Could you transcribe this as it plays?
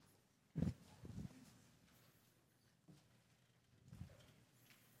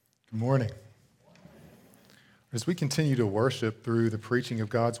Good morning. As we continue to worship through the preaching of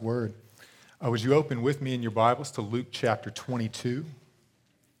God's Word, would you open with me in your Bibles to Luke chapter 22?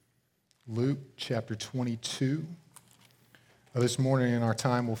 Luke chapter 22. This morning in our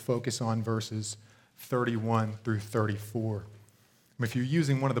time, we'll focus on verses 31 through 34. If you're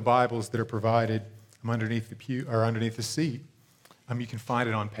using one of the Bibles that are provided underneath the pew or underneath the seat, you can find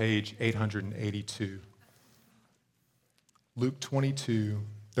it on page 882. Luke 22,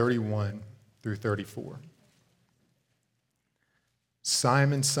 31 through 34.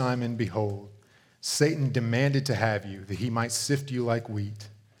 Simon, Simon, behold, Satan demanded to have you, that he might sift you like wheat.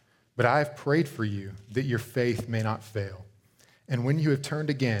 But I have prayed for you, that your faith may not fail. And when you have turned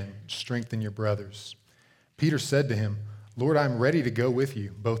again, strengthen your brothers. Peter said to him, Lord, I am ready to go with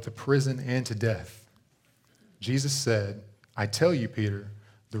you, both to prison and to death. Jesus said, I tell you, Peter,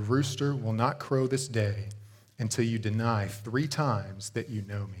 the rooster will not crow this day until you deny 3 times that you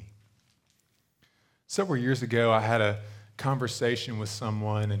know me. Several years ago, I had a conversation with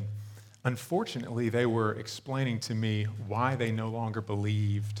someone, and unfortunately, they were explaining to me why they no longer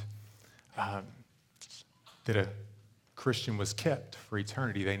believed that a Christian was kept for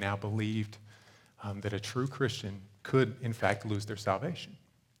eternity. They now believed that a true Christian could, in fact, lose their salvation.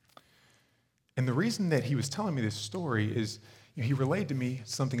 And the reason that he was telling me this story is he relayed to me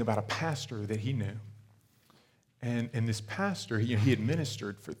something about a pastor that he knew. And this pastor, he had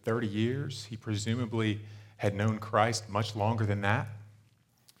ministered for 30 years. He presumably had known Christ much longer than that.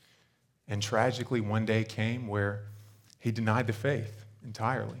 And tragically, one day came where he denied the faith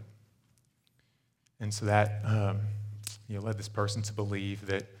entirely. And so that led this person to believe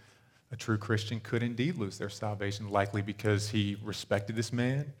that a true Christian could indeed lose their salvation, likely because he respected this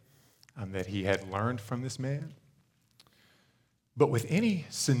man, that he had learned from this man. But with any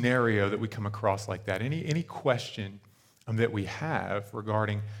scenario that we come across like that, any question that we have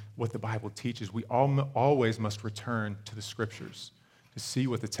regarding what the Bible teaches, we always must return to the Scriptures to see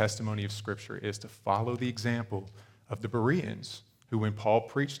what the testimony of Scripture is, to follow the example of the Bereans, who when Paul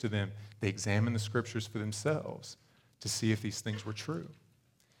preached to them, they examined the Scriptures for themselves to see if these things were true.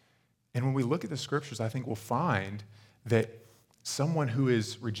 And when we look at the Scriptures, I think we'll find that someone who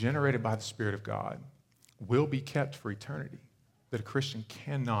is regenerated by the Spirit of God will be kept for eternity, that a Christian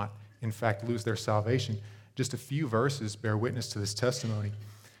cannot, in fact, lose their salvation. Just a few verses bear witness to this testimony.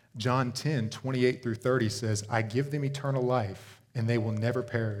 John 10, 28 through 30 says, I give them eternal life, and they will never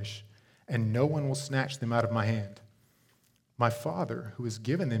perish, and no one will snatch them out of my hand. My Father, who has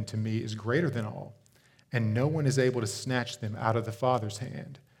given them to me, is greater than all, and no one is able to snatch them out of the Father's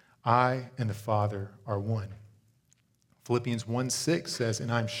hand. I and the Father are one. Philippians 1:6 says, and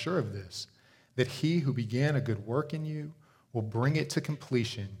I'm sure of this, that he who began a good work in you will bring it to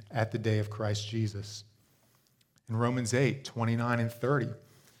completion at the day of Christ Jesus. In Romans 8, 29 and 30,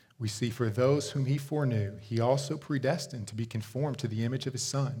 we see, for those whom he foreknew, he also predestined to be conformed to the image of his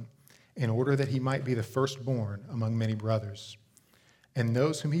Son, in order that he might be the firstborn among many brothers. And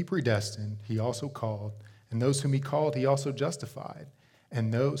those whom he predestined, he also called, and those whom he called, he also justified,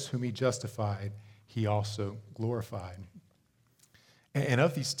 and those whom he justified, he also glorified. And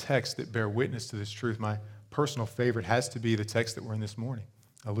of these texts that bear witness to this truth, my personal favorite has to be the text that we're in this morning,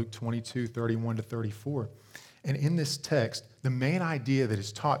 Luke 22, 31 to 34. And in this text, the main idea that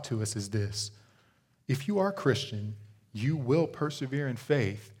is taught to us is this: if you are a Christian, you will persevere in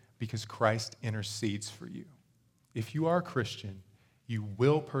faith because Christ intercedes for you. If you are a Christian, you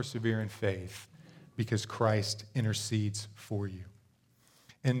will persevere in faith because Christ intercedes for you.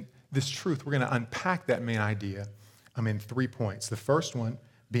 And this truth, we're going to unpack that main idea in 3 points. The first one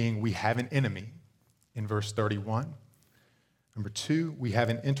being we have an enemy in verse 31. Number 2, we have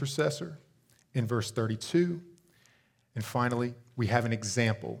an intercessor in verse 32. And finally, we have an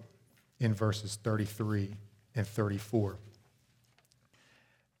example in verses 33 and 34.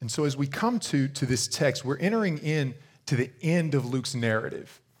 And so as we come to this text, we're entering in to the end of Luke's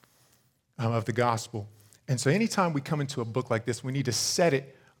narrative of the gospel. And so anytime we come into a book like this, we need to set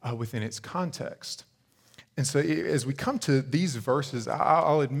it within its context. And so as we come to these verses,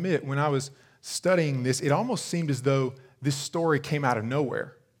 I'll admit, when I was studying this, it almost seemed as though this story came out of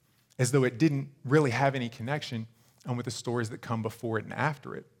nowhere, as though it didn't really have any connection with the stories that come before it and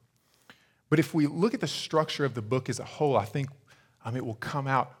after it. But if we look at the structure of the book as a whole, I think it will come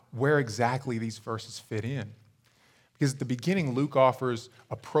out where exactly these verses fit in. Because at the beginning, Luke offers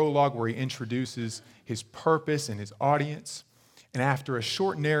a prologue where he introduces his purpose and his audience. And after a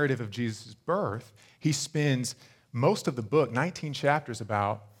short narrative of Jesus' birth, he spends most of the book, 19 chapters,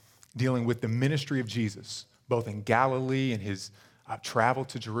 about dealing with the ministry of Jesus, both in Galilee and his travel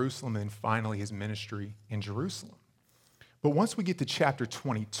to Jerusalem, and finally his ministry in Jerusalem. But once we get to chapter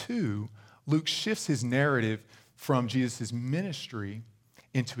 22, Luke shifts his narrative from Jesus' ministry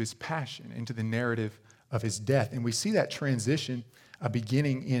into his passion, into the narrative of his death. And we see that transition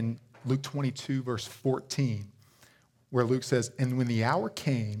beginning in Luke 22, verse 14, where Luke says, "And when the hour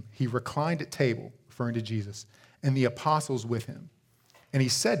came, he reclined at table," referring to Jesus, "and the apostles with him. And he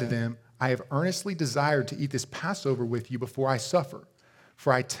said to them, I have earnestly desired to eat this Passover with you before I suffer.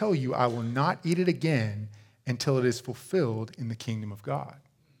 For I tell you, I will not eat it again until it is fulfilled in the kingdom of God."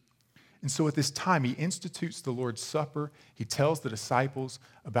 And so at this time, he institutes the Lord's Supper. He tells the disciples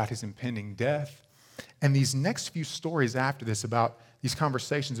about his impending death. And these next few stories after this, about these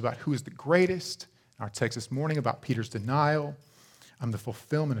conversations about who is the greatest, our text this morning about Peter's denial, the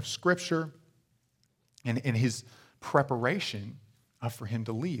fulfillment of Scripture, and his preparation for him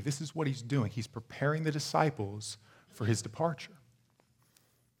to leave. This is what he's doing. He's preparing the disciples for his departure.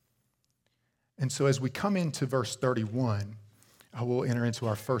 And so as we come into verse 31, we'll enter into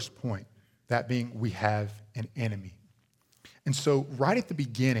our first point, that being we have an enemy. And so right at the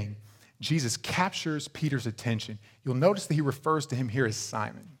beginning, Jesus captures Peter's attention. You'll notice that he refers to him here as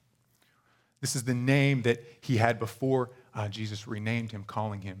Simon. This is the name that he had before Jesus renamed him,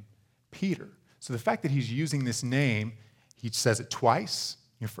 calling him Peter. So the fact that he's using this name, he says it twice,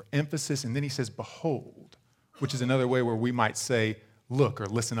 for emphasis, and then he says, "Behold," which is another way where we might say, "Look," or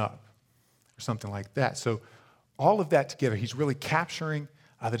 "Listen up," or something like that. So all of that together, he's really capturing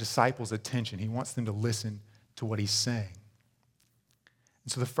the disciples' attention. He wants them to listen to what he's saying.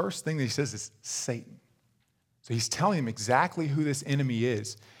 And so the first thing that he says is Satan. So he's telling them exactly who this enemy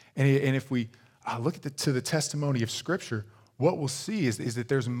is. And if we look to the testimony of Scripture, what we'll see is that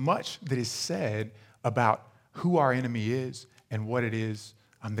there's much that is said about who our enemy is and what it is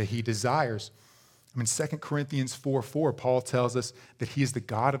that he desires. In 2 Corinthians 4:4, Paul tells us that he is the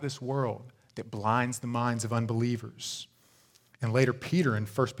god of this world that blinds the minds of unbelievers. And later, Peter in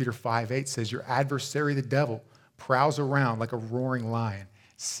 1 Peter 5:8 says, "Your adversary, the devil, prowls around like a roaring lion,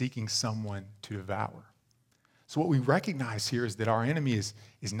 seeking someone to devour." So what we recognize here is that our enemy is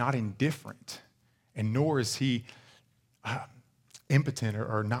not indifferent, and nor is he impotent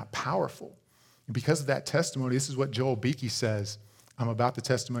or not powerful. And because of that testimony, this is what Joel Beakey says about the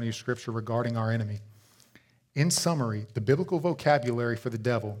testimony of Scripture regarding our enemy. In summary, the biblical vocabulary for the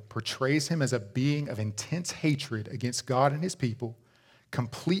devil portrays him as a being of intense hatred against God and his people,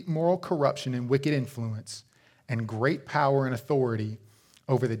 complete moral corruption and wicked influence, and great power and authority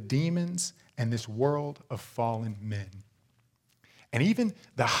over the demons and this world of fallen men. And even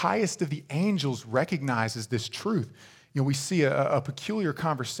the highest of the angels recognizes this truth. We see a peculiar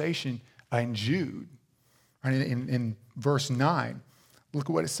conversation in Jude, right? In verse 9. Look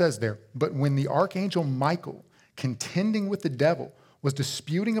at what it says there. "But when the archangel Michael, contending with the devil, was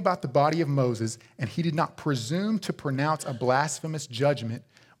disputing about the body of Moses, and he did not presume to pronounce a blasphemous judgment,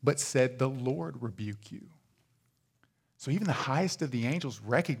 but said, 'The Lord rebuke you.'" So even the highest of the angels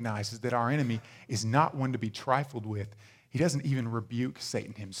recognizes that our enemy is not one to be trifled with. He doesn't even rebuke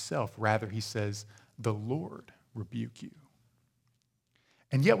Satan himself. Rather, he says, "The Lord rebuke you."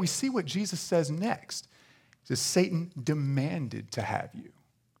 And yet we see what Jesus says next. He says, "Satan demanded to have you."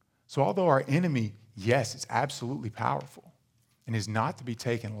 So although our enemy, yes, is absolutely powerful and is not to be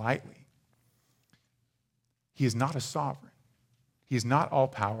taken lightly, he is not a sovereign. He is not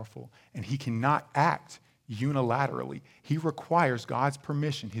all-powerful, and he cannot act unilaterally. He requires God's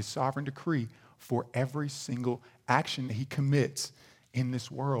permission, his sovereign decree, for every single action that he commits in this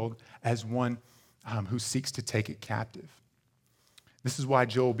world as one who seeks to take it captive. This is why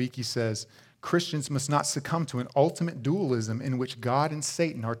Joel Beakey says, "Christians must not succumb to an ultimate dualism in which God and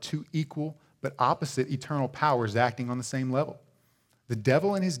Satan are two equal but opposite eternal powers acting on the same level. The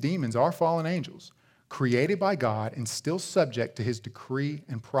devil and his demons are fallen angels, created by God and still subject to his decree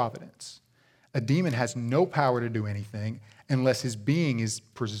and providence. A demon has no power to do anything unless his being is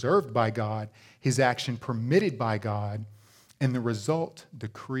preserved by God, his action permitted by God, and the result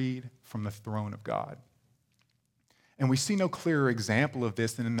decreed from the throne of God." And we see no clearer example of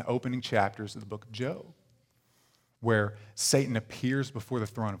this than in the opening chapters of the book of Job, where Satan appears before the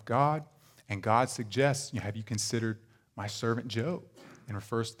throne of God, and God suggests, "Have you considered my servant Job?" and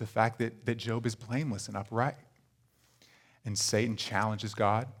refers to the fact that Job is blameless and upright. And Satan challenges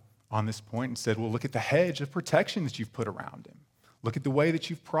God on this point and said, "Well, look at the hedge of protection that you've put around him. Look at the way that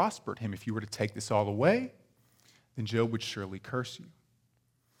you've prospered him. If you were to take this all away, then Job would surely curse you."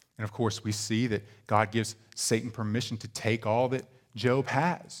 And of course, we see that God gives Satan permission to take all that Job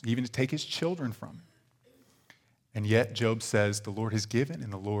has, even to take his children from him. And yet Job says, "The Lord has given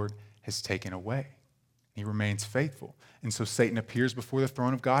and the Lord has taken away." He remains faithful. And so Satan appears before the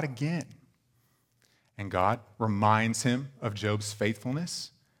throne of God again. And God reminds him of Job's faithfulness.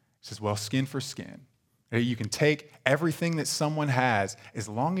 He says, well, skin for skin. You can take everything that someone has as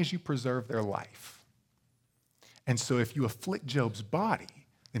long as you preserve their life. And so if you afflict Job's body,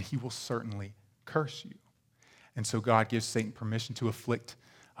 then he will certainly curse you. And so God gives Satan permission to afflict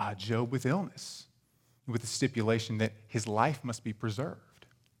Job with illness, with the stipulation that his life must be preserved.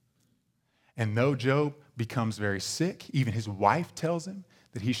 And though Job becomes very sick, even his wife tells him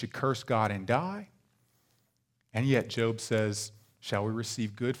that he should curse God and die. And yet Job says, shall we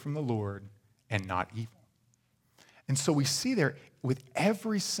receive good from the Lord and not evil? And so we see there with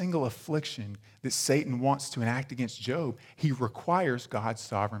every single affliction that Satan wants to enact against Job, he requires God's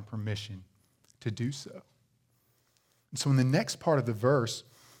sovereign permission to do so. And so in the next part of the verse,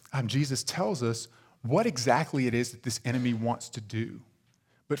 Jesus tells us what exactly it is that this enemy wants to do.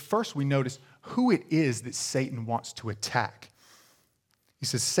 But first we notice who it is that Satan wants to attack. He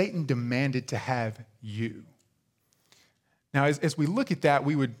says, Satan demanded to have you. Now, as we look at that,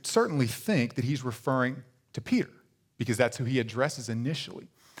 we would certainly think that he's referring to Peter, because that's who he addresses initially.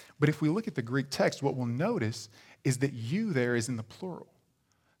 But if we look at the Greek text, what we'll notice is that you there is in the plural.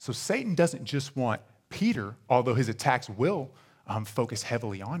 So Satan doesn't just want Peter, although his attacks will focus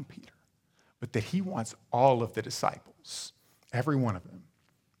heavily on Peter, but that he wants all of the disciples, every one of them.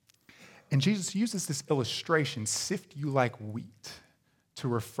 And Jesus uses this illustration, sift you like wheat, to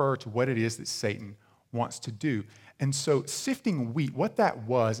refer to what it is that Satan wants to do. And so sifting wheat, what that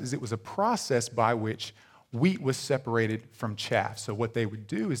was is it was a process by which wheat was separated from chaff. So what they would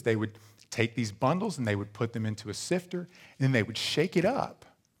do is they would take these bundles and they would put them into a sifter, and then they would shake it up,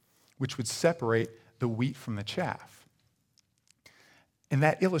 which would separate the wheat from the chaff. And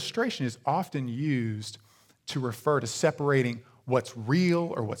that illustration is often used to refer to separating what's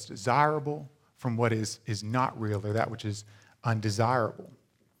real or what's desirable from what is not real or that which is undesirable.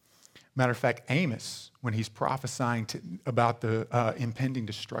 Matter of fact, Amos, when he's prophesying about the impending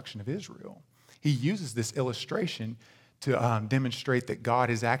destruction of Israel, he uses this illustration to demonstrate that God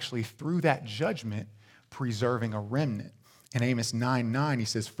is actually, through that judgment, preserving a remnant. In Amos 9:9, he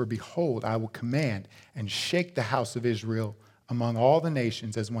says, for behold, I will command and shake the house of Israel among all the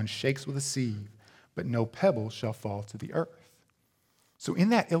nations as one shakes with a sieve, but no pebble shall fall to the earth. So in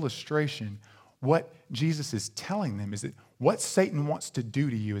that illustration, what Jesus is telling them is that what Satan wants to do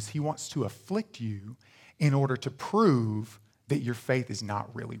to you is he wants to afflict you in order to prove that your faith is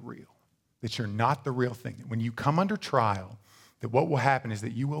not really real, that you're not the real thing. That when you come under trial, that what will happen is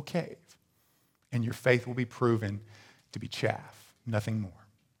that you will cave and your faith will be proven to be chaff, nothing more.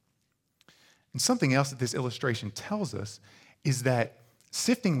 And something else that this illustration tells us is that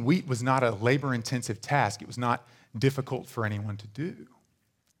sifting wheat was not a labor-intensive task. It was not difficult for anyone to do.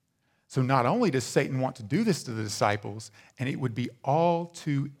 So not only does Satan want to do this to the disciples, and it would be all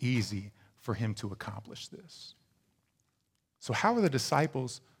too easy for him to accomplish this. So how are the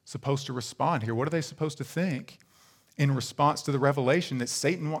disciples supposed to respond here? What are they supposed to think in response to the revelation that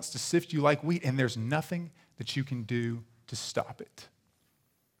Satan wants to sift you like wheat and there's nothing that you can do to stop it?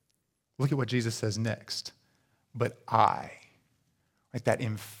 Look at what Jesus says next. But I, like that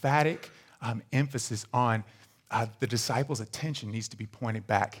emphatic emphasis on the disciples' attention needs to be pointed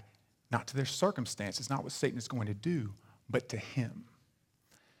back not to their circumstances, not what Satan is going to do, but to him.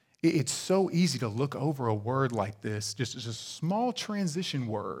 It's so easy to look over a word like this, just as a small transition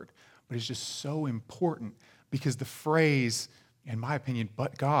word, but it's just so important because the phrase, in my opinion,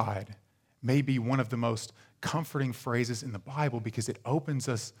 but God, may be one of the most comforting phrases in the Bible because it opens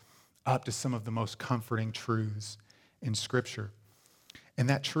us up to some of the most comforting truths in Scripture. And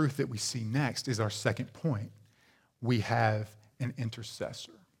that truth that we see next is our second point. We have an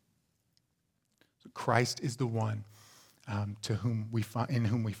intercessor. So Christ is the one in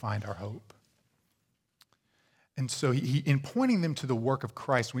whom we find our hope. And so in pointing them to the work of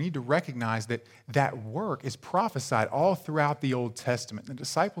Christ, we need to recognize that that work is prophesied all throughout the Old Testament. The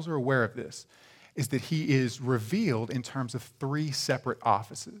disciples are aware of this, is that he is revealed in terms of three separate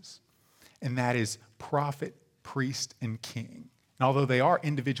offices, and that is prophet, priest, and king. And although they are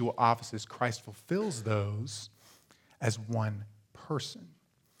individual offices, Christ fulfills those as one person.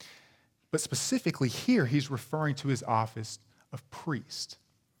 But specifically here, he's referring to his office of priest.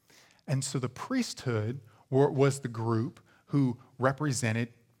 And so the priesthood was the group who represented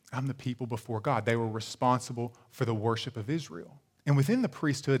the people before God. They were responsible for the worship of Israel. And within the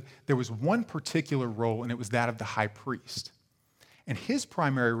priesthood, there was one particular role, and it was that of the high priest. And his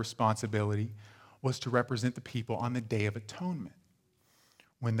primary responsibility was to represent the people on the Day of Atonement,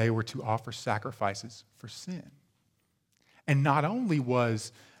 when they were to offer sacrifices for sin. And not only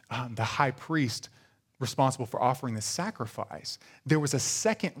was the high priest responsible for offering the sacrifice, there was a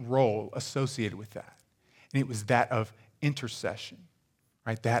second role associated with that. and it was that of intercession,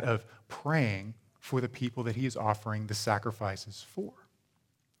 right? That of praying for the people that he is offering the sacrifices for.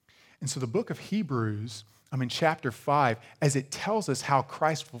 And so the book of Hebrews, in chapter 5, as it tells us how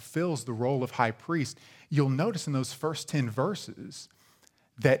Christ fulfills the role of high priest, you'll notice in those first 10 verses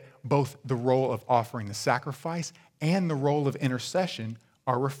that both the role of offering the sacrifice and the role of intercession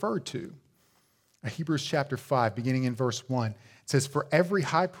are referred to. Hebrews chapter 5, beginning in verse 1, it says, "For every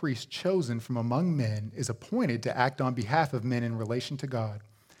high priest chosen from among men is appointed to act on behalf of men in relation to God,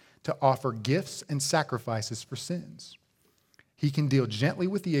 to offer gifts and sacrifices for sins. He can deal gently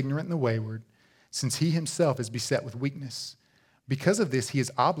with the ignorant and the wayward, since he himself is beset with weakness. Because of this, he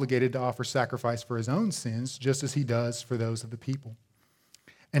is obligated to offer sacrifice for his own sins, just as he does for those of the people.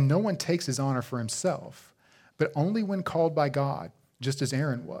 And no one takes his honor for himself, but only when called by God, just as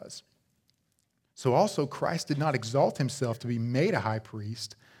Aaron was. So also Christ did not exalt himself to be made a high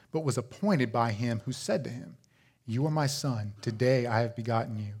priest, but was appointed by him who said to him, 'You are my son, today I have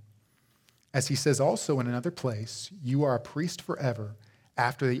begotten you.' As he says also in another place, 'You are a priest forever,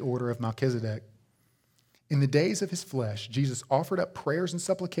 after the order of Melchizedek.' In the days of his flesh, Jesus offered up prayers and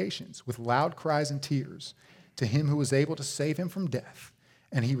supplications with loud cries and tears to him who was able to save him from death,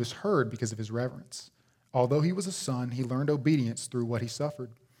 and he was heard because of his reverence. Although he was a son, he learned obedience through what he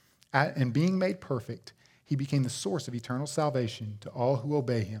suffered. And being made perfect, he became the source of eternal salvation to all who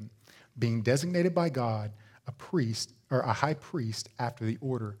obey him, being designated by God a priest or a high priest after the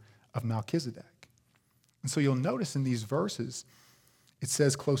order of Melchizedek." And so you'll notice in these verses, it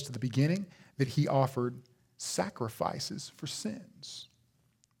says close to the beginning that he offered sacrifices for sins.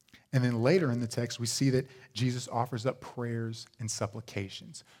 And then later in the text, we see that Jesus offers up prayers and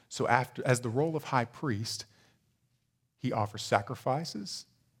supplications. So as the role of high priest, he offers sacrifices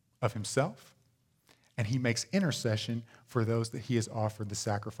of himself, and he makes intercession for those that he has offered the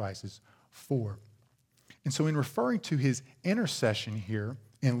sacrifices for. And so in referring to his intercession here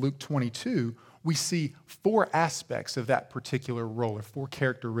in Luke 22, we see 4 aspects of that particular role, or 4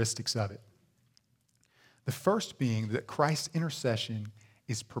 characteristics of it. The first being that Christ's intercession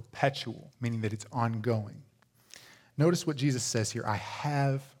is perpetual, meaning that it's ongoing. Notice what Jesus says here, "I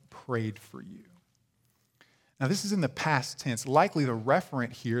have prayed for you." Now, this is in the past tense. Likely the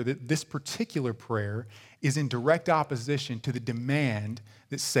referent here that this particular prayer is in direct opposition to the demand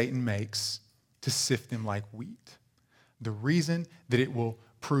that Satan makes to sift them like wheat. The reason that it will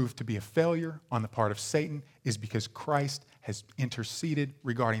prove to be a failure on the part of Satan is because Christ has interceded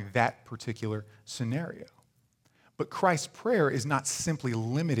regarding that particular scenario. But Christ's prayer is not simply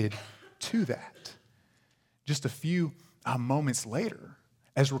limited to that. Just a few moments later,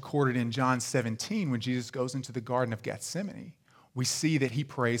 as recorded in John 17, when Jesus goes into the Garden of Gethsemane, we see that he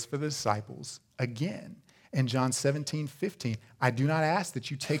prays for the disciples again. In John 17:15, "I do not ask that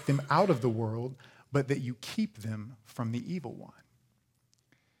you take them out of the world, but that you keep them from the evil one."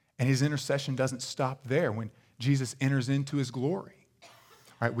 And his intercession doesn't stop there. When Jesus enters into his glory,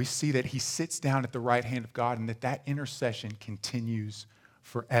 right, we see that he sits down at the right hand of God and that intercession continues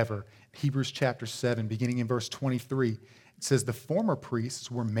forever. Hebrews chapter 7, beginning in verse 23, it says, "The former priests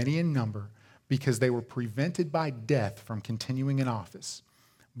were many in number because they were prevented by death from continuing in office.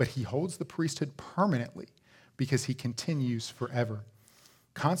 But he holds the priesthood permanently because he continues forever.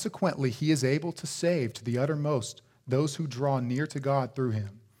 Consequently, he is able to save to the uttermost those who draw near to God through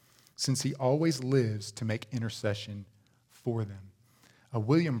him, since he always lives to make intercession for them."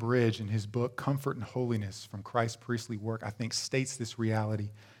 William Bridge, in his book, Comfort and Holiness from Christ's Priestly Work, I think states this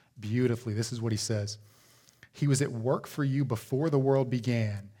reality beautifully. This is what he says. "He was at work for you before the world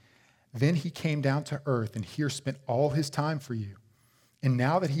began. Then he came down to earth and here spent all his time for you. And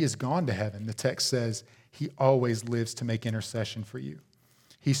now that he has gone to heaven," the text says, "he always lives to make intercession for you.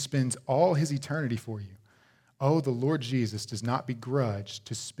 He spends all his eternity for you. Oh, the Lord Jesus does not begrudge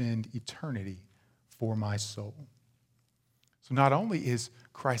to spend eternity for my soul." So not only is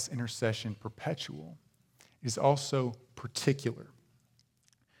Christ's intercession perpetual, it is also particular.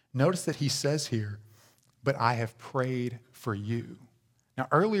 Notice that he says here, "But I have prayed for you." Now,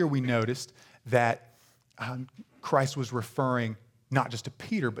 earlier we noticed that Christ was referring not just to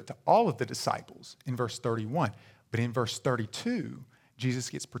Peter, but to all of the disciples in verse 31. But in verse 32, Jesus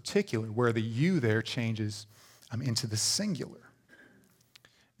gets particular, where the "you" there changes into the singular.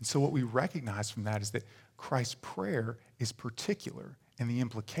 And so what we recognize from that is that Christ's prayer is particular, and the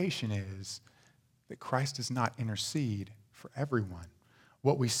implication is that Christ does not intercede for everyone.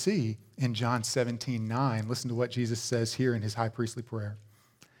 What we see in John 17:9, listen to what Jesus says here in his high priestly prayer.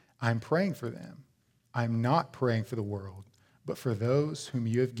 "I'm praying for them. I'm not praying for the world, but for those whom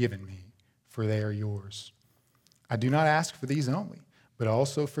you have given me, for they are yours. I do not ask for these only, but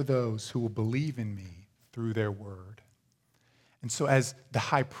also for those who will believe in me through their word. And so as the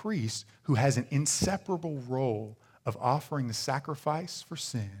high priest, who has an inseparable role of offering the sacrifice for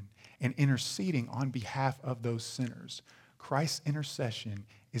sin and interceding on behalf of those sinners, Christ's intercession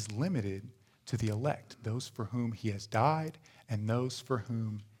is limited to the elect, those for whom he has died and those for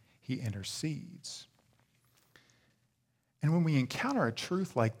whom he intercedes. And when we encounter a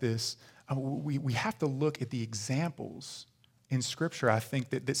truth like this, we have to look at the examples in Scripture, I think,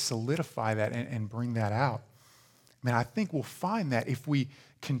 that solidify that and bring that out. I mean, I think we'll find that if we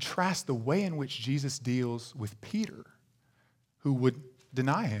contrast the way in which Jesus deals with Peter, who would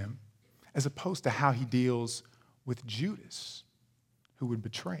deny him, as opposed to how he deals with Judas, who would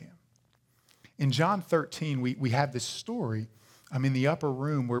betray him. In John 13, we have this story in the upper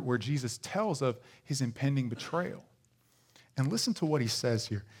room where Jesus tells of his impending betrayal. And listen to what he says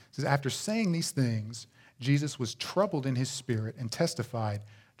here. He says, after saying these things, Jesus was troubled in his spirit and testified,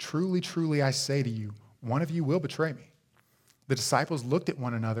 "Truly, truly, I say to you, one of you will betray me." The disciples looked at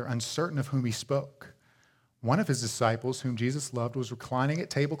one another, uncertain of whom he spoke. One of his disciples, whom Jesus loved, was reclining at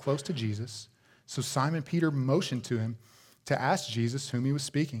table close to Jesus. So Simon Peter motioned to him to ask Jesus whom he was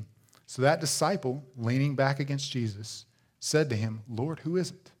speaking. So that disciple, leaning back against Jesus, said to him, "Lord, who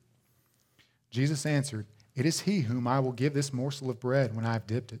is it?" Jesus answered, "It is he whom I will give this morsel of bread when I have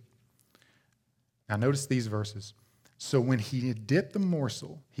dipped it." Now notice these verses. So when he had dipped the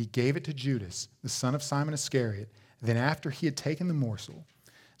morsel, he gave it to Judas, the son of Simon Iscariot. Then after he had taken the morsel,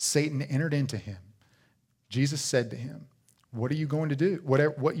 Satan entered into him. Jesus said to him, "What are you going to do?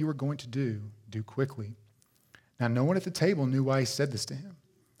 What you are going to do, do quickly." Now no one at the table knew why he said this to him.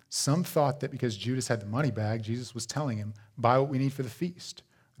 Some thought that because Judas had the money bag, Jesus was telling him, "Buy what we need for the feast,"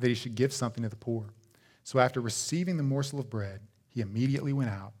 or that he should give something to the poor. So after receiving the morsel of bread, he immediately went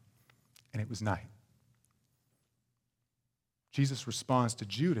out, and it was night. Jesus responds to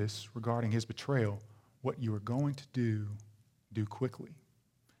Judas regarding his betrayal, "What you are going to do, do quickly."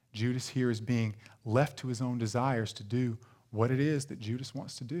 Judas here is being left to his own desires to do what it is that Judas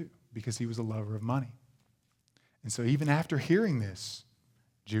wants to do because he was a lover of money. And so even after hearing this,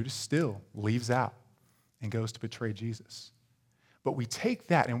 Judas still leaves out and goes to betray Jesus. But we take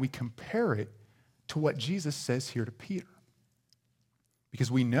that and we compare it to what Jesus says here to Peter.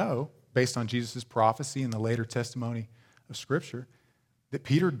 Because we know, based on Jesus' prophecy and the later testimony of Scripture, that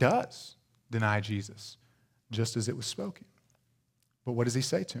Peter does deny Jesus, just as it was spoken. But what does he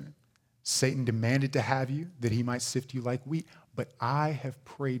say to him? Satan demanded to have you, that he might sift you like wheat, but I have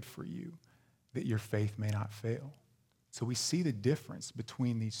prayed for you, that your faith may not fail. So we see the difference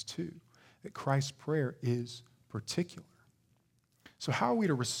between these two, that Christ's prayer is particular. So how are we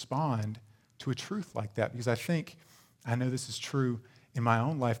to respond to a truth like that? Because I know this is true in my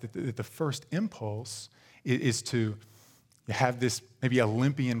own life, that the first impulse is to have this maybe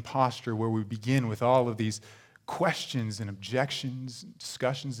Olympian posture where we begin with all of these questions and objections,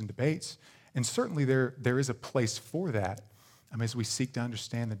 discussions and debates. And certainly there is a place for that as we seek to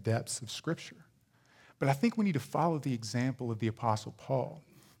understand the depths of Scripture. But I think we need to follow the example of the Apostle Paul.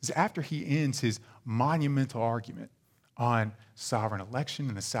 Because after he ends his monumental argument on sovereign election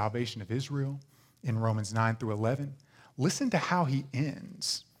and the salvation of Israel in Romans 9 through 11, listen to how he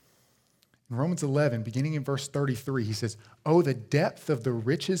ends. In Romans 11, beginning in verse 33, he says, "Oh, the depth of the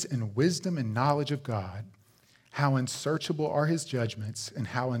riches and wisdom and knowledge of God! How unsearchable are his judgments and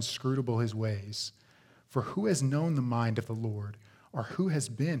how inscrutable his ways! For who has known the mind of the Lord, or who has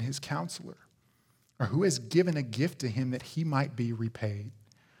been his counselor? Or who has given a gift to him that he might be repaid?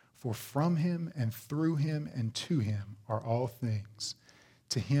 For from him and through him and to him are all things.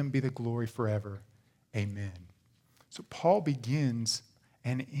 To him be the glory forever. Amen." So Paul begins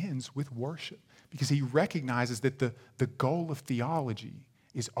and ends with worship because he recognizes that the goal of theology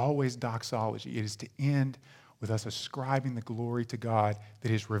is always doxology. It is to end with us ascribing the glory to God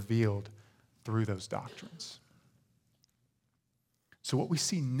that is revealed through those doctrines. So what we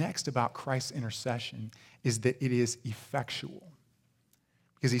see next about Christ's intercession is that it is effectual.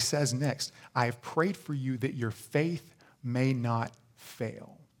 Because he says next, "I have prayed for you that your faith may not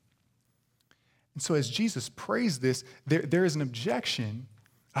fail." And so as Jesus prays this, there is an objection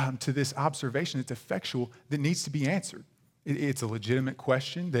to this observation that's effectual that needs to be answered. It's a legitimate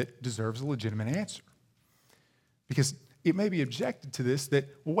question that deserves a legitimate answer. Because it may be objected to this that,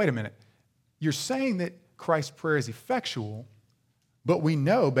 well, wait a minute, you're saying that Christ's prayer is effectual, but we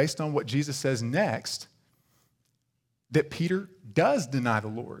know, based on what Jesus says next, that Peter does deny the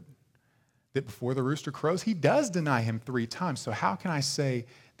Lord. That before the rooster crows, he does deny him 3 times. So how can I say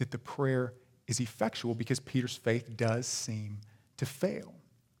that the prayer is effectual? Because Peter's faith does seem to fail.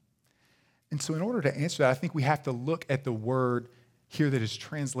 And so in order to answer that, I think we have to look at the word here that is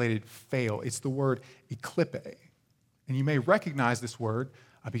translated fail. It's the word eklipe. And you may recognize this word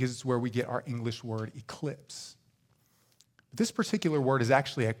because it's where we get our English word eclipse. This particular word is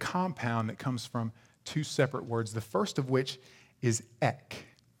actually a compound that comes from two separate words, the first of which is ek.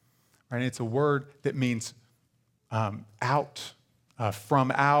 Right? And it's a word that means out,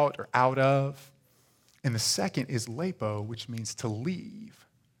 from out, or out of. And the second is lepo, which means to leave.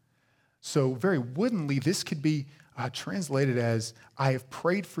 So very woodenly, this could be translated as, I have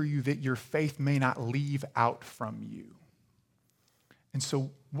prayed for you that your faith may not leave out from you. And so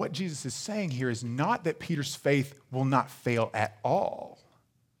what Jesus is saying here is not that Peter's faith will not fail at all,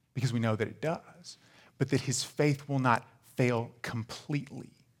 because we know that it does, but that his faith will not fail completely,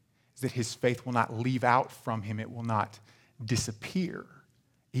 that his faith will not leave out from him, it will not disappear,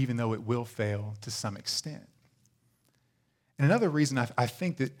 even though it will fail to some extent. And another reason I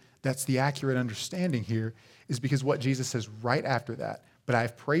think that that's the accurate understanding here is because what Jesus says right after that, but I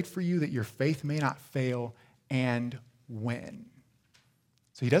have prayed for you that your faith may not fail, and when.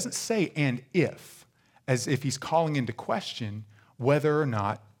 So he doesn't say and if, as if he's calling into question whether or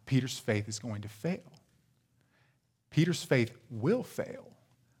not Peter's faith is going to fail. Peter's faith will fail,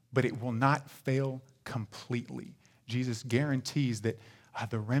 but it will not fail completely. Jesus guarantees that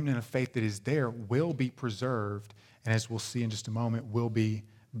the remnant of faith that is there will be preserved, and as we'll see in just a moment, will be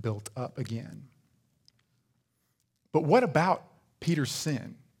built up again. But what about Peter's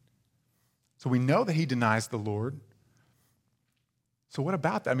sin? So we know that he denies the Lord. So what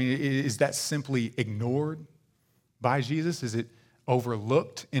about that? I mean, is that simply ignored by Jesus? Is it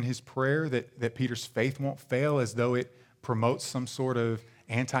overlooked in his prayer that Peter's faith won't fail, as though it promotes some sort of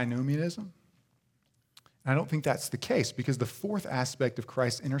antinomianism? I don't think that's the case, because the fourth aspect of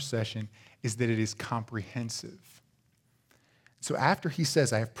Christ's intercession is that it is comprehensive. So after he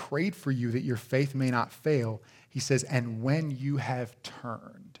says, I have prayed for you that your faith may not fail, he says, and when you have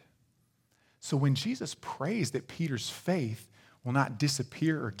turned. So when Jesus prays that Peter's faith will not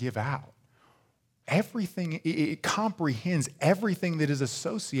disappear or give out, everything, it comprehends everything that is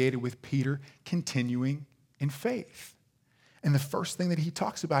associated with Peter continuing in faith. And the first thing that he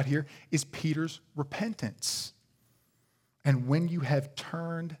talks about here is Peter's repentance. And when you have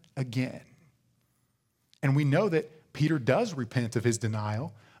turned again. And we know that Peter does repent of his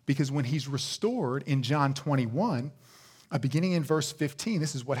denial, because when he's restored in John 21, beginning in verse 15,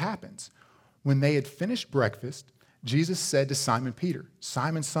 this is what happens. When they had finished breakfast, Jesus said to Simon Peter,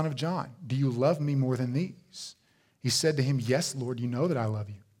 Simon, son of John, do you love me more than these? He said to him, yes, Lord, you know that I love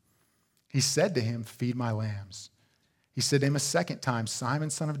you. He said to him, feed my lambs. He said to him a second time, Simon,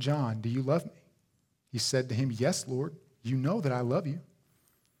 son of John, do you love me? He said to him, yes, Lord, you know that I love you.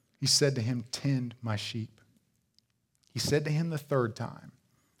 He said to him, tend my sheep. He said to him the third time,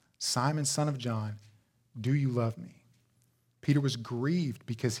 Simon, son of John, do you love me? Peter was grieved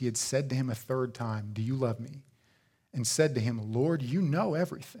because he had said to him a third time, do you love me? And said to him, Lord, you know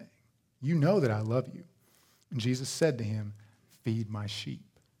everything. You know that I love you. And Jesus said to him, feed my sheep.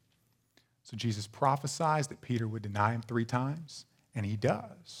 So Jesus prophesies that Peter would deny him 3 times, and he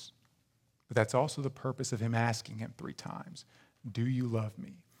does. But that's also the purpose of him asking him 3 times, do you love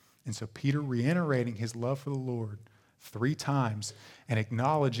me? And so Peter, reiterating his love for the Lord 3 times and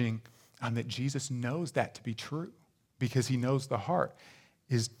acknowledging that Jesus knows that to be true, because he knows the heart,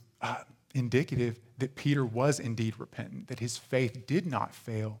 is indicative that Peter was indeed repentant, that his faith did not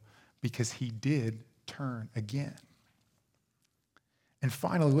fail because he did turn again. And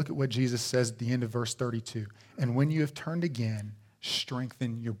finally, look at what Jesus says at the end of verse 32. And when you have turned again,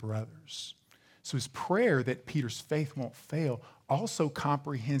 strengthen your brothers. So his prayer that Peter's faith won't fail also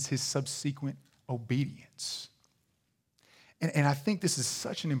comprehends his subsequent obedience. And I think this is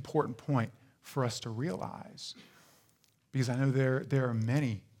such an important point for us to realize, because I know there are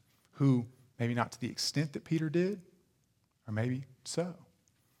many who, maybe not to the extent that Peter did, or maybe so,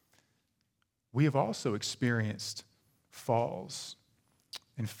 we have also experienced falls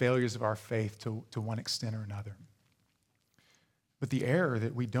and failures of our faith to one extent or another. But the error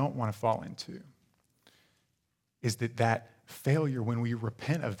that we don't want to fall into is that failure, when we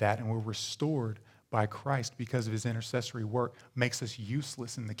repent of that and we're restored by Christ because of his intercessory work, makes us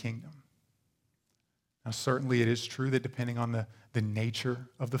useless in the kingdom. Now, certainly it is true that depending on the nature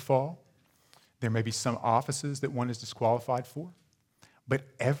of the fall, there may be some offices that one is disqualified for, but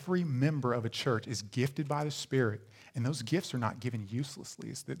every member of a church is gifted by the Spirit, and those gifts are not given uselessly.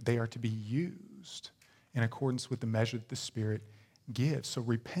 It's that they are to be used in accordance with the measure that the Spirit gives. So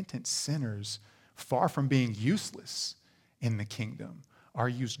repentant sinners, far from being useless in the kingdom, are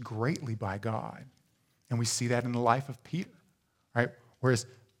used greatly by God. And we see that in the life of Peter, right? Whereas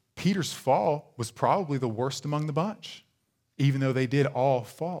Peter's fall was probably the worst among the bunch, even though they did all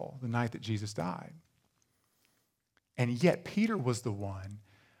fall the night that Jesus died. And yet Peter was the one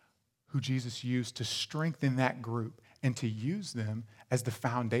who Jesus used to strengthen that group and to use them as the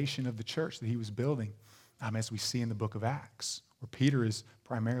foundation of the church that he was building, as we see in the book of Acts, where Peter is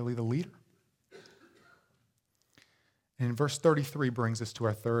primarily the leader. And in verse 33 brings us to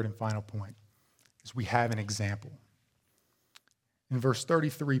our third and final point, is we have an example. In verse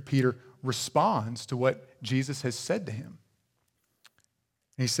 33, Peter responds to what Jesus has said to him.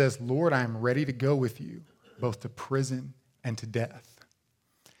 And he says, Lord, I am ready to go with you, both to prison and to death.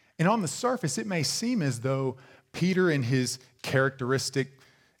 And on the surface, it may seem as though Peter, in his characteristic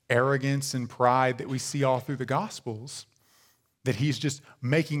arrogance and pride that we see all through the Gospels, that he's just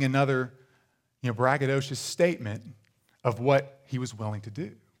making another braggadocious statement of what he was willing to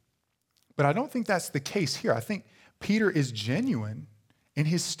do. But I don't think that's the case here. I think Peter is genuine in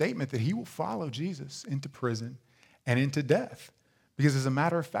his statement that he will follow Jesus into prison and into death. Because as a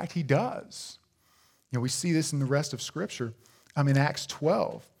matter of fact, he does. We see this in the rest of Scripture. In Acts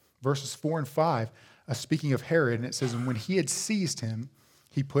 12, verses 4 and 5, speaking of Herod, and it says, and when he had seized him,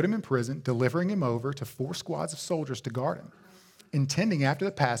 he put him in prison, delivering him over to 4 squads of soldiers to guard him, intending after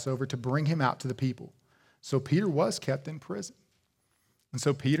the Passover to bring him out to the people. So Peter was kept in prison. And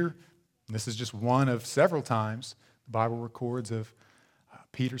so Peter, this is just one of several times the Bible records of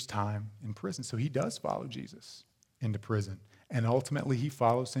Peter's time in prison. So he does follow Jesus into prison. And ultimately he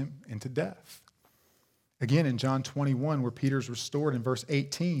follows him into death. Again, in John 21, where Peter's restored in verse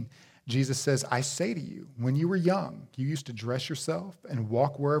 18, Jesus says, I say to you, when you were young, you used to dress yourself and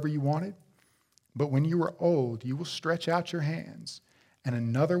walk wherever you wanted. But when you are old, you will stretch out your hands, and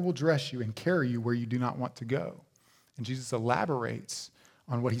another will dress you and carry you where you do not want to go. And Jesus elaborates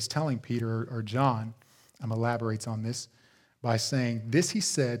on what he's telling Peter, or John elaborates on this by saying, this he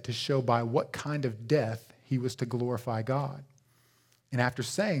said to show by what kind of death he was to glorify God. And after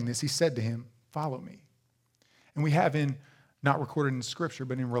saying this, he said to him, follow me. And we have not recorded in Scripture,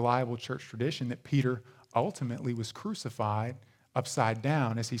 but in reliable church tradition, that Peter ultimately was crucified upside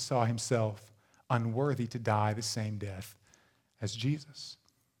down as he saw himself unworthy to die the same death as Jesus.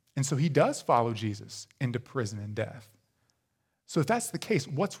 And so he does follow Jesus into prison and death. So if that's the case,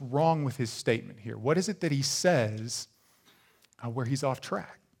 what's wrong with his statement here? What is it that he says where he's off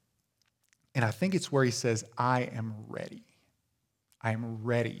track? And I think it's where he says, I am ready. I am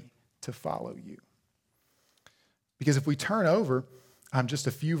ready to follow you. Because if we turn over just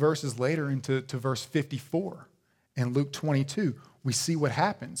a few verses later into verse 54 in Luke 22, we see what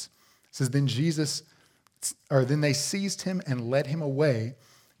happens. It says, then they seized him and led him away,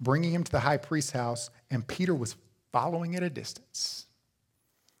 bringing him to the high priest's house, and Peter was following at a distance.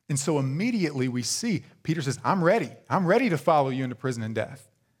 And so immediately we see Peter says, I'm ready. I'm ready to follow you into prison and death.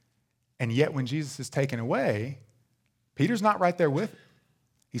 And yet when Jesus is taken away, Peter's not right there with him.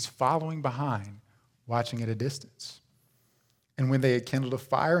 He's following behind, watching at a distance. And when they had kindled a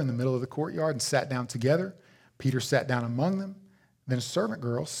fire in the middle of the courtyard and sat down together, Peter sat down among them. Then a servant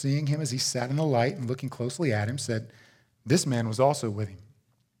girl, seeing him as he sat in the light and looking closely at him, said, this man was also with him.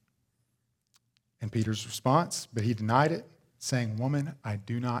 And Peter's response, but he denied it, saying, woman, I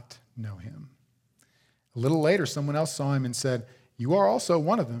do not know him. A little later, someone else saw him and said, you are also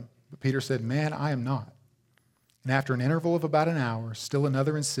one of them. But Peter said, man, I am not. And after an interval of about an hour, still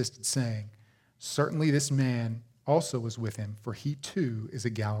another insisted, saying, certainly this man also was with him, for he too is a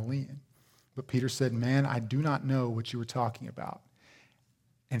Galilean. But Peter said, man, I do not know what you were talking about.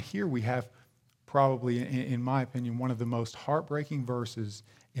 And here we have probably, in my opinion, one of the most heartbreaking verses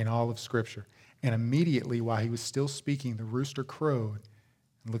in all of Scripture. And immediately, while he was still speaking, the rooster crowed.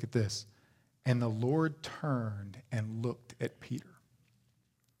 And look at this. And the Lord turned and looked at Peter.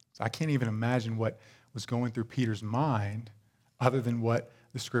 So I can't even imagine what was going through Peter's mind other than what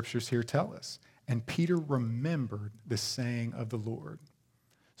the Scriptures here tell us. And Peter remembered the saying of the Lord.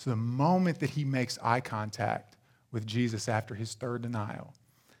 So the moment that he makes eye contact with Jesus after his third denial,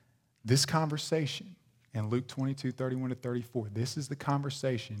 this conversation in Luke 22, 31 to 34, this is the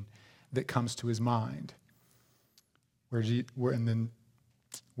conversation that comes to his mind, where he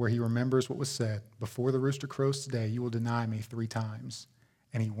remembers what was said, before the rooster crows today, you will deny me 3 times.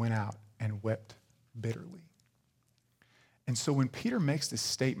 And he went out and wept bitterly. And so when Peter makes this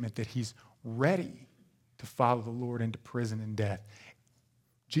statement that he's ready to follow the Lord into prison and death,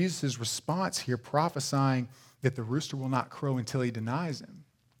 Jesus' response here, prophesying that the rooster will not crow until he denies him,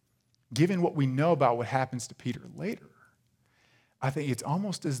 given what we know about what happens to Peter later, I think it's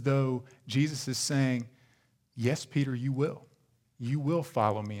almost as though Jesus is saying, yes, Peter, you will. You will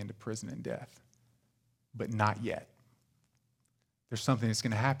follow me into prison and death, but not yet. There's something that's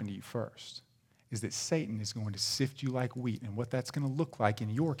going to happen to you first. is that Satan is going to sift you like wheat. And what that's going to look like in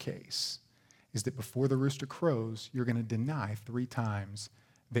your case is that before the rooster crows, you're going to deny 3 times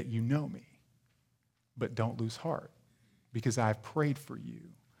that you know me. But don't lose heart, because I've prayed for you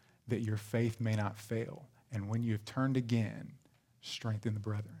that your faith may not fail. And when you have turned again, strengthen the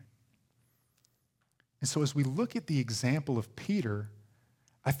brethren. And so as we look at the example of Peter,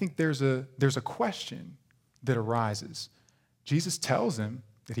 I think there's a question that arises. Jesus tells him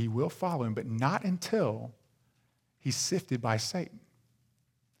that he will follow him, but not until he's sifted by Satan.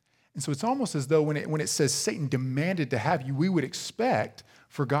 And so it's almost as though when it says Satan demanded to have you, we would expect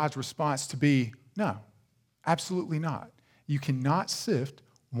for God's response to be, no, absolutely not. You cannot sift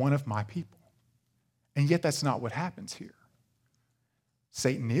one of my people. And yet that's not what happens here.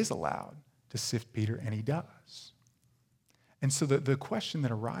 Satan is allowed to sift Peter, and he does. And so the question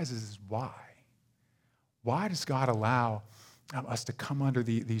that arises is why? Why does God allow us to come under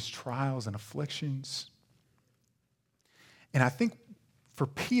these trials and afflictions? And I think for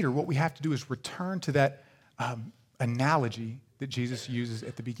Peter, what we have to do is return to that analogy that Jesus uses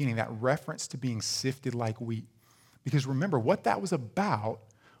at the beginning, that reference to being sifted like wheat. Because remember, what that was about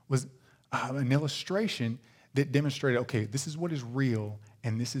was an illustration that demonstrated, okay, this is what is real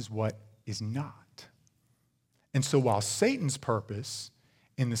and this is what is not. And so while Satan's purpose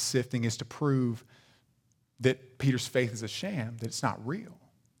in the sifting is to prove that Peter's faith is a sham, that it's not real,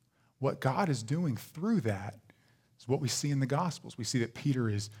 what God is doing through that is what we see in the Gospels. We see that Peter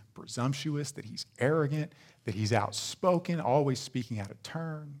is presumptuous, that he's arrogant, that he's outspoken, always speaking out of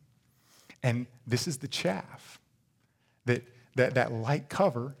turn. And this is the chaff, that light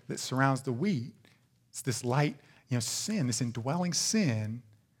cover that surrounds the wheat. It's this light, sin, this indwelling sin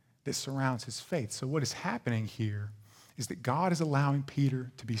that surrounds his faith. So what is happening here is that God is allowing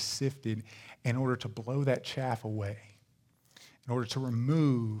Peter to be sifted in order to blow that chaff away, in order to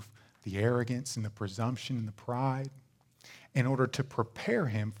remove the arrogance and the presumption and the pride, in order to prepare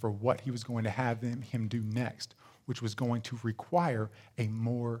him for what he was going to have him do next, which was going to require a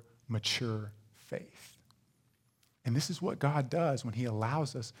more mature faith. And this is what God does when he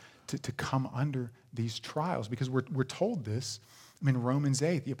allows us to come under these trials, because we're told this in Romans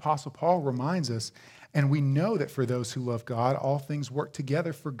 8. The Apostle Paul reminds us, and we know that for those who love God, all things work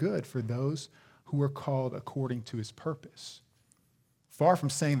together for good for those who are called according to his purpose. Far from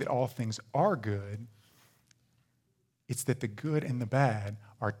saying that all things are good, it's that the good and the bad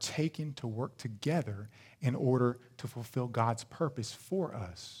are taken to work together in order to fulfill God's purpose for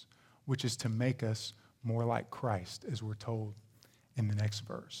us, which is to make us more like Christ, as we're told in the next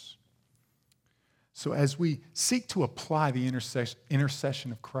verse. So as we seek to apply the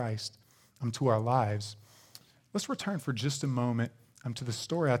intercession of Christ to our lives, let's return for just a moment to the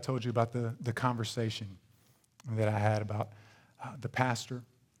story I told you about, the conversation that I had about the pastor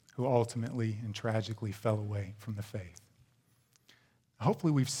who ultimately and tragically fell away from the faith.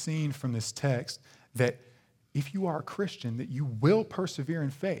 Hopefully we've seen from this text that if you are a Christian, that you will persevere in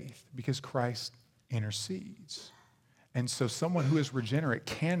faith because Christ intercedes. And so someone who is regenerate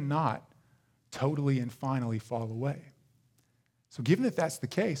cannot totally and finally fall away. So given that that's the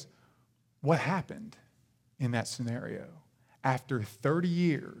case, what happened in that scenario after 30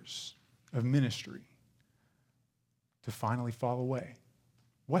 years of ministry to finally fall away?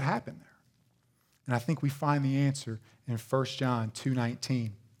 What happened there? And I think we find the answer in 1 John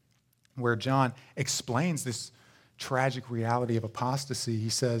 2:19, where John explains this tragic reality of apostasy. He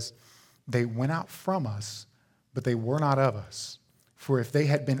says, "They went out from us, but they were not of us. For if they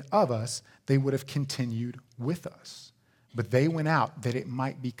had been of us, they would have continued with us. But they went out that it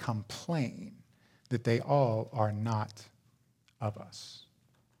might become plain that they all are not of us."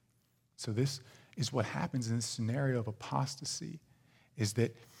 So this is what happens in this scenario of apostasy, is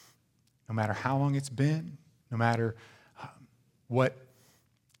that no matter how long it's been, no matter what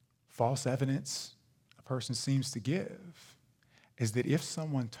false evidence a person seems to give, is that if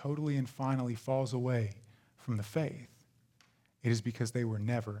someone totally and finally falls away from the faith, it is because they were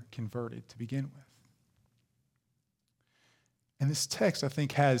never converted to begin with. And this text, I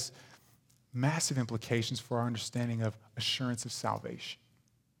think, has massive implications for our understanding of assurance of salvation.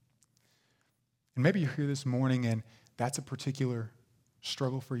 And maybe you're here this morning and that's a particular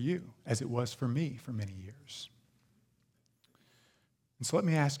struggle for you, as it was for me for many years. And so let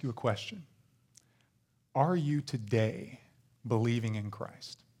me ask you a question. Are you today believing in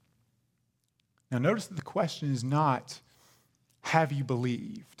Christ? Now notice that the question is not, have you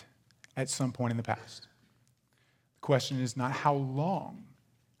believed at some point in the past? The question is not, how long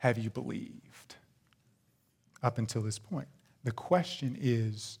have you believed up until this point? The question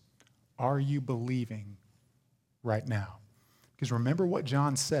is, are you believing right now? Because remember what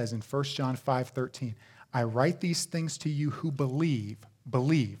John says in 1 John 5:13. I write these things to you who believe,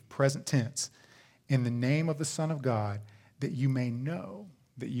 present tense, in the name of the Son of God, that you may know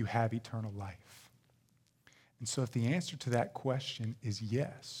that you have eternal life. And so if the answer to that question is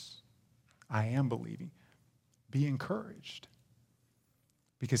yes, I am believing, be encouraged.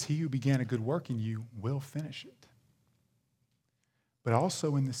 Because he who began a good work in you will finish it. But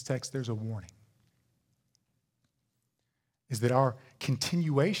also in this text, there's a warning. Is that our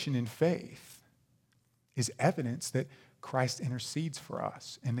continuation in faith is evidence that Christ intercedes for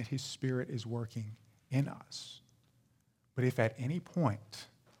us and that his Spirit is working in us. But if at any point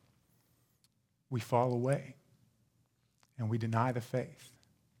we fall away and we deny the faith,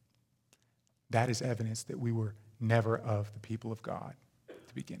 that is evidence that we were never of the people of God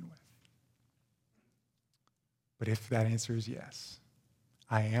to begin with. But if that answer is yes,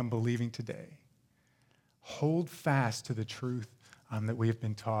 I am believing today, hold fast to the truth that we have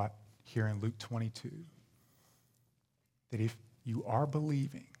been taught here in Luke 22. That if you are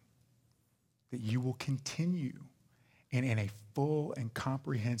believing, that you will continue in a full and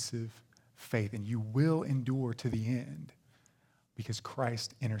comprehensive faith, and you will endure to the end because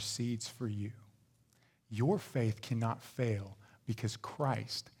Christ intercedes for you. Your faith cannot fail because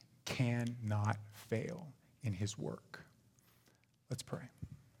Christ cannot fail in his work. Let's pray.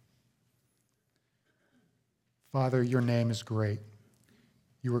 Father, your name is great.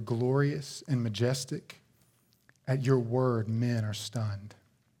 You are glorious and majestic. At your word, men are stunned.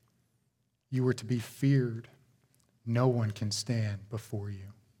 You are to be feared. No one can stand before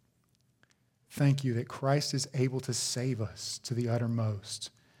you. Thank you that Christ is able to save us to the uttermost,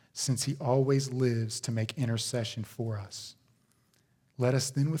 since he always lives to make intercession for us. Let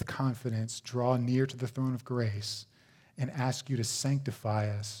us then with confidence draw near to the throne of grace and ask you to sanctify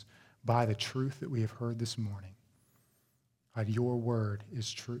us by the truth that we have heard this morning. God, your word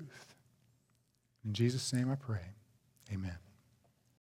is truth. In Jesus' name I pray, amen.